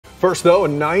First, though, a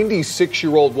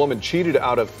 96-year-old woman cheated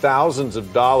out of thousands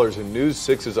of dollars, and News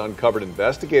 6 has uncovered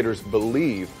investigators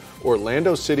believe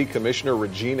Orlando City Commissioner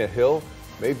Regina Hill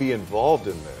may be involved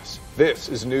in this. This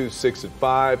is News 6 at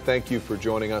 5. Thank you for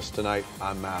joining us tonight.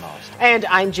 I'm Matt Austin. And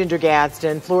I'm Ginger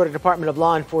Gadsden. Florida Department of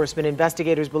Law Enforcement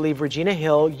investigators believe Regina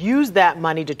Hill used that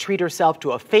money to treat herself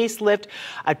to a facelift,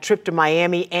 a trip to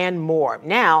Miami, and more.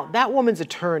 Now, that woman's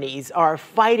attorneys are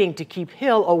fighting to keep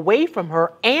Hill away from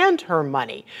her and her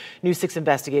money. News 6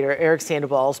 investigator Eric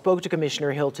Sandoval spoke to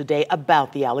Commissioner Hill today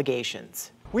about the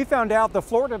allegations. We found out the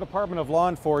Florida Department of Law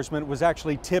Enforcement was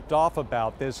actually tipped off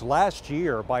about this last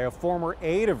year by a former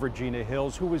aide of Regina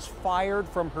Hill's who was fired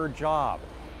from her job.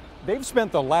 They've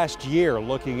spent the last year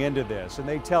looking into this, and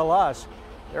they tell us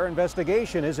their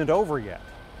investigation isn't over yet.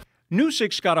 News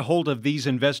 6 got a hold of these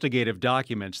investigative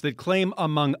documents that claim,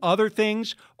 among other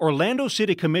things, Orlando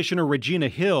City Commissioner Regina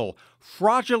Hill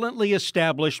fraudulently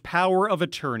established power of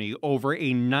attorney over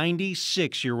a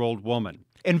 96-year-old woman.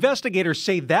 Investigators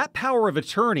say that power of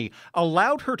attorney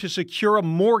allowed her to secure a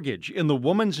mortgage in the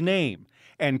woman's name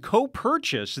and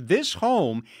co-purchase this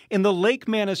home in the Lake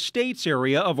Mann Estates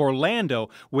area of Orlando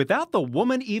without the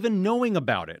woman even knowing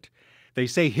about it. They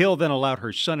say Hill then allowed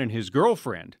her son and his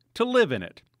girlfriend to live in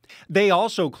it. They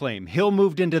also claim Hill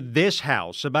moved into this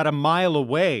house about a mile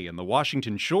away in the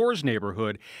Washington Shores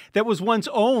neighborhood that was once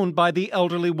owned by the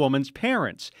elderly woman's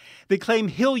parents. They claim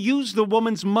Hill used the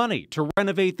woman's money to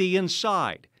renovate the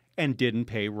inside and didn't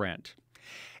pay rent.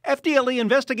 FDLE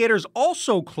investigators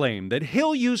also claim that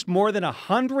Hill used more than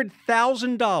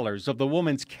 $100,000 of the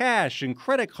woman's cash and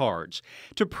credit cards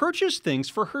to purchase things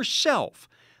for herself,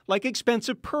 like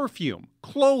expensive perfume,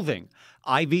 clothing,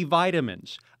 IV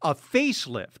vitamins, a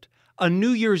facelift, a New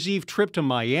Year's Eve trip to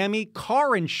Miami,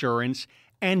 car insurance,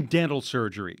 and dental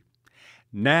surgery.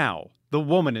 Now, the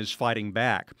woman is fighting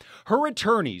back. Her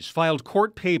attorneys filed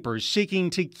court papers seeking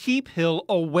to keep Hill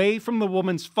away from the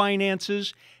woman's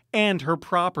finances and her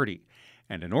property.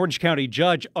 And an Orange County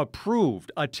judge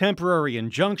approved a temporary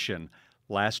injunction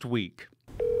last week.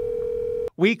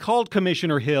 We called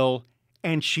Commissioner Hill,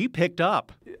 and she picked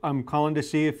up. I'm calling to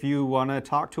see if you want to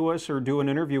talk to us or do an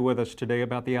interview with us today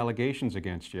about the allegations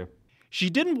against you. She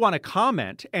didn't want to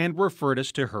comment and referred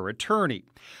us to her attorney.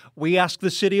 We asked the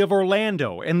city of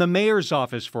Orlando and the mayor's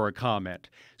office for a comment.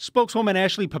 Spokeswoman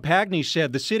Ashley Papagni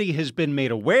said the city has been made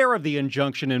aware of the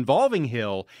injunction involving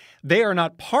Hill. They are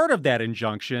not part of that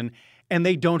injunction, and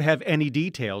they don't have any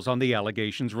details on the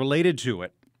allegations related to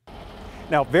it.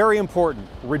 Now, very important,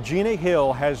 Regina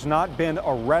Hill has not been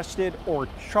arrested or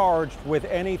charged with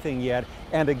anything yet.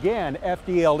 And again,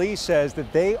 FDLE says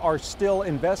that they are still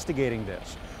investigating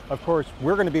this. Of course,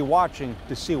 we're going to be watching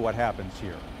to see what happens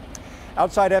here.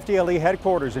 Outside FDLE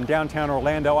headquarters in downtown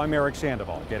Orlando, I'm Eric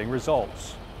Sandoval, getting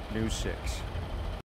results. News 6.